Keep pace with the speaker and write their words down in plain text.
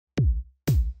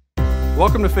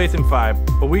Welcome to Faith in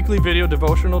 5, a weekly video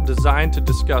devotional designed to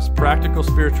discuss practical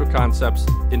spiritual concepts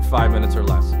in 5 minutes or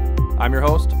less. I'm your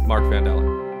host, Mark Vandella.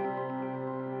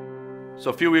 So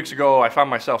a few weeks ago, I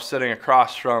found myself sitting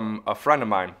across from a friend of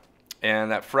mine, and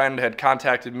that friend had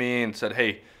contacted me and said,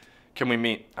 hey, can we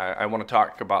meet? I want to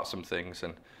talk about some things.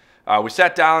 And we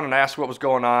sat down and asked what was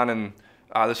going on, and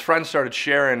this friend started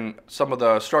sharing some of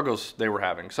the struggles they were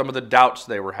having, some of the doubts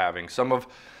they were having, some of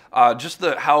just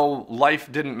how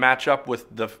life didn't match up with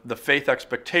the faith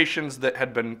expectations that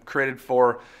had been created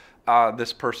for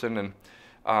this person.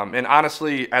 And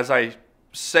honestly, as I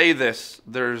say this,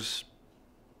 there's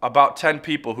about 10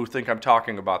 people who think I'm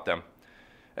talking about them.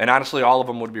 And honestly, all of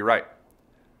them would be right.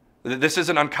 This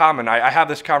isn't uncommon. I have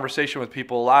this conversation with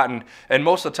people a lot, and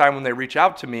most of the time when they reach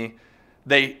out to me,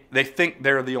 they think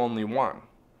they're the only one.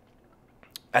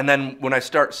 And then when I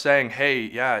start saying, hey,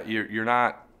 yeah, you're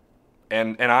not,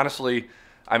 and honestly,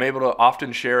 I'm able to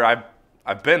often share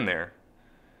I've been there.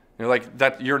 You know, like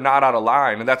that you're not out of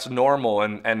line, and that's normal,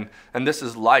 and this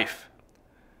is life.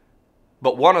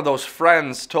 But one of those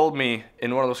friends told me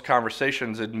in one of those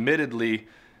conversations, admittedly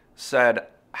said,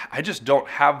 I just don't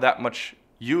have that much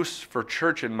use for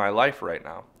church in my life right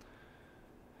now.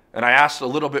 And I asked a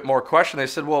little bit more question. They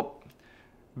said, well,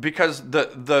 because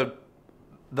the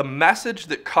message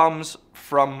that comes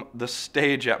from the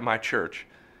stage at my church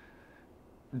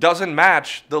doesn't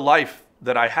match the life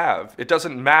that I have. It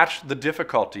doesn't match the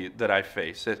difficulty that I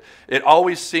face. It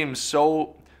always seems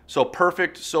so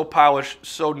perfect, so polished,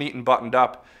 so neat and buttoned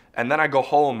up, and then I go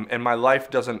home and my life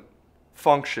doesn't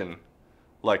function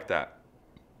like that.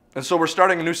 And so we're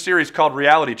starting a new series called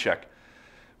Reality Check,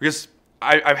 because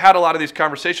I've had a lot of these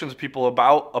conversations with people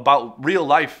about real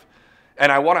life,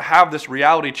 and I want to have this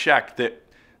reality check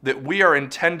that we are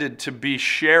intended to be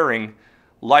sharing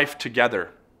life together.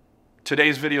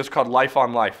 Today's video is called Life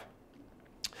on Life.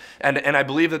 And I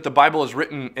believe that the Bible is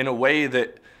written in a way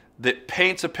that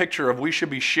paints a picture of we should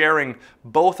be sharing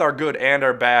both our good and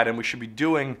our bad, and we should be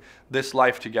doing this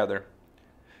life together.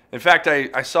 In fact,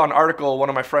 I saw an article one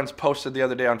of my friends posted the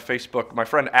other day on Facebook, my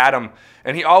friend Adam,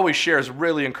 and he always shares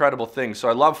really incredible things. So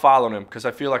I love following him because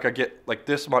I feel like I get like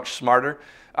this much smarter.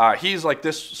 He's like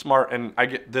this smart, and I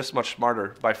get this much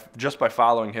smarter just by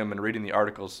following him and reading the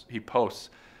articles he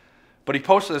posts. But he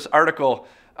posted this article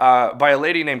by a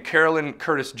lady named Carolyn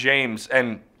Curtis James,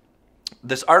 and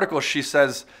this article, she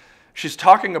says, she's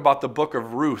talking about the book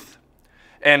of Ruth.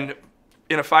 And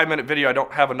in a 5-minute video, I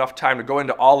don't have enough time to go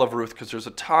into all of Ruth because there's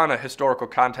a ton of historical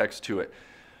context to it.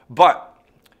 But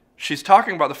she's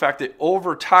talking about the fact that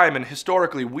over time and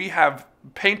historically, we have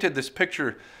painted this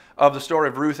picture of the story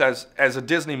of Ruth as a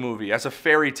Disney movie, as a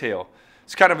fairy tale.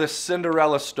 It's kind of this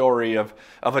Cinderella story of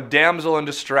a damsel in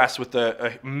distress with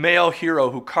a male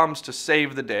hero who comes to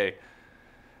save the day.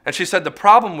 And she said the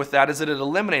problem with that is that it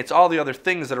eliminates all the other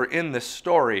things that are in this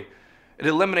story. It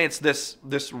eliminates this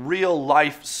real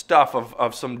life stuff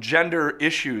of some gender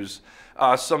issues,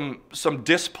 some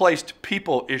displaced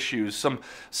people issues, some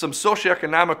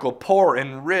socioeconomical poor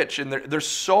and rich, and there's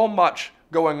so much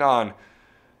going on.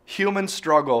 Human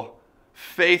struggle,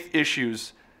 faith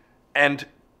issues, and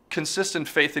consistent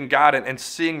faith in God and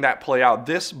seeing that play out.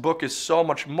 This book is so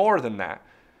much more than that.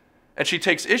 And she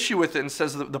takes issue with it and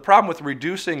says the problem with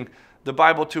reducing the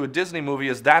Bible to a Disney movie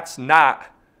is that's not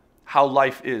how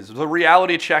life is. The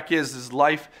reality check is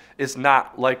life is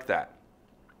not like that.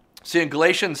 See, in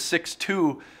Galatians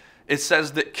 6:2, it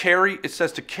says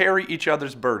to carry each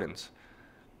other's burdens.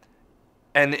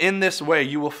 And in this way,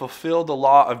 you will fulfill the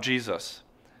law of Jesus.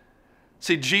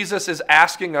 See, Jesus is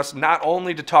asking us not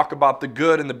only to talk about the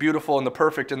good and the beautiful and the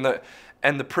perfect and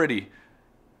the pretty.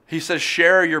 He says,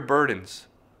 share your burdens.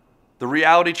 The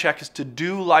reality check is to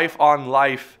do life on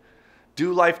life,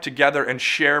 do life together and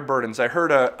share burdens. I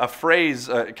heard a phrase,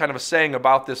 kind of a saying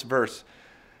about this verse.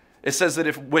 It says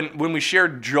that when we share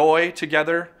joy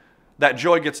together, that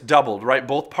joy gets doubled, right?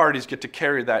 Both parties get to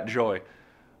carry that joy.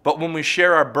 But when we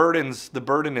share our burdens, the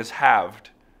burden is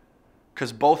halved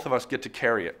because both of us get to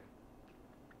carry it.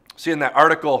 See, in that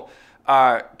article,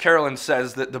 Carolyn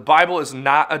says that the Bible is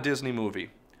not a Disney movie,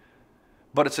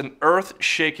 but it's an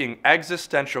earth-shaking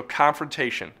existential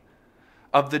confrontation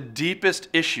of the deepest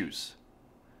issues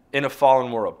in a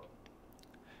fallen world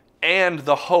and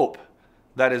the hope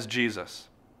that is Jesus.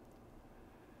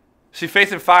 See,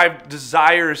 Faith in 5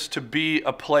 desires to be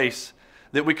a place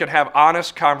that we can have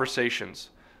honest conversations,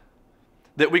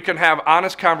 that we can have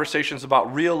honest conversations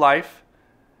about real life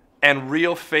and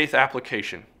real faith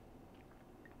application.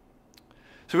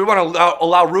 So we want to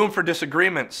allow room for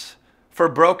disagreements, for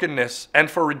brokenness, and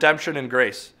for redemption and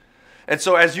grace. And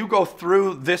so as you go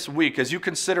through this week, as you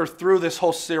consider through this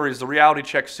whole series, the Reality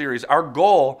Check series, our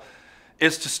goal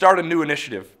is to start a new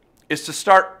initiative, is to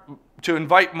start to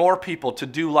invite more people to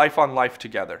do Life on Life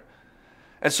together.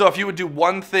 And so if you would do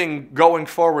one thing going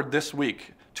forward this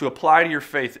week to apply to your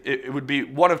faith, it would be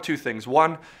one of two things.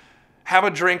 One, have a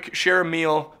drink, share a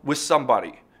meal with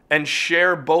somebody, and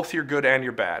share both your good and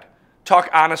your bad. Talk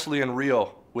honestly and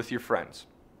real with your friends.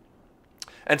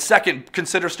 And second,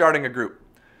 consider starting a group.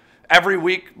 Every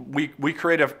week, we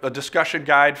create a discussion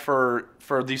guide for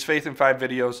these Faith in 5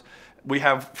 videos. We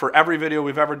have for every video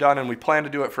we've ever done, and we plan to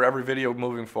do it for every video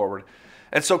moving forward.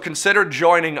 And so consider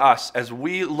joining us as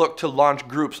we look to launch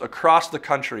groups across the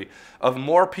country of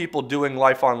more people doing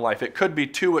Life on Life. It could be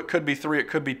 2, it could be 3, it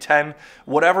could be 10,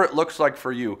 whatever it looks like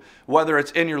for you. Whether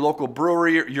it's in your local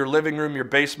brewery, your living room, your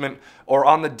basement, or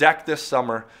on the deck this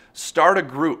summer, start a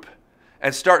group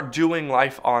and start doing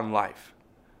Life on Life.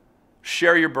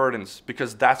 Share your burdens,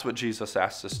 because that's what Jesus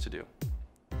asks us to do.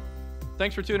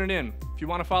 Thanks for tuning in. If you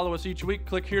want to follow us each week,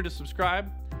 click here to subscribe.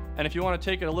 And if you want to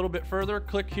take it a little bit further,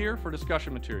 click here for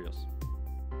discussion materials.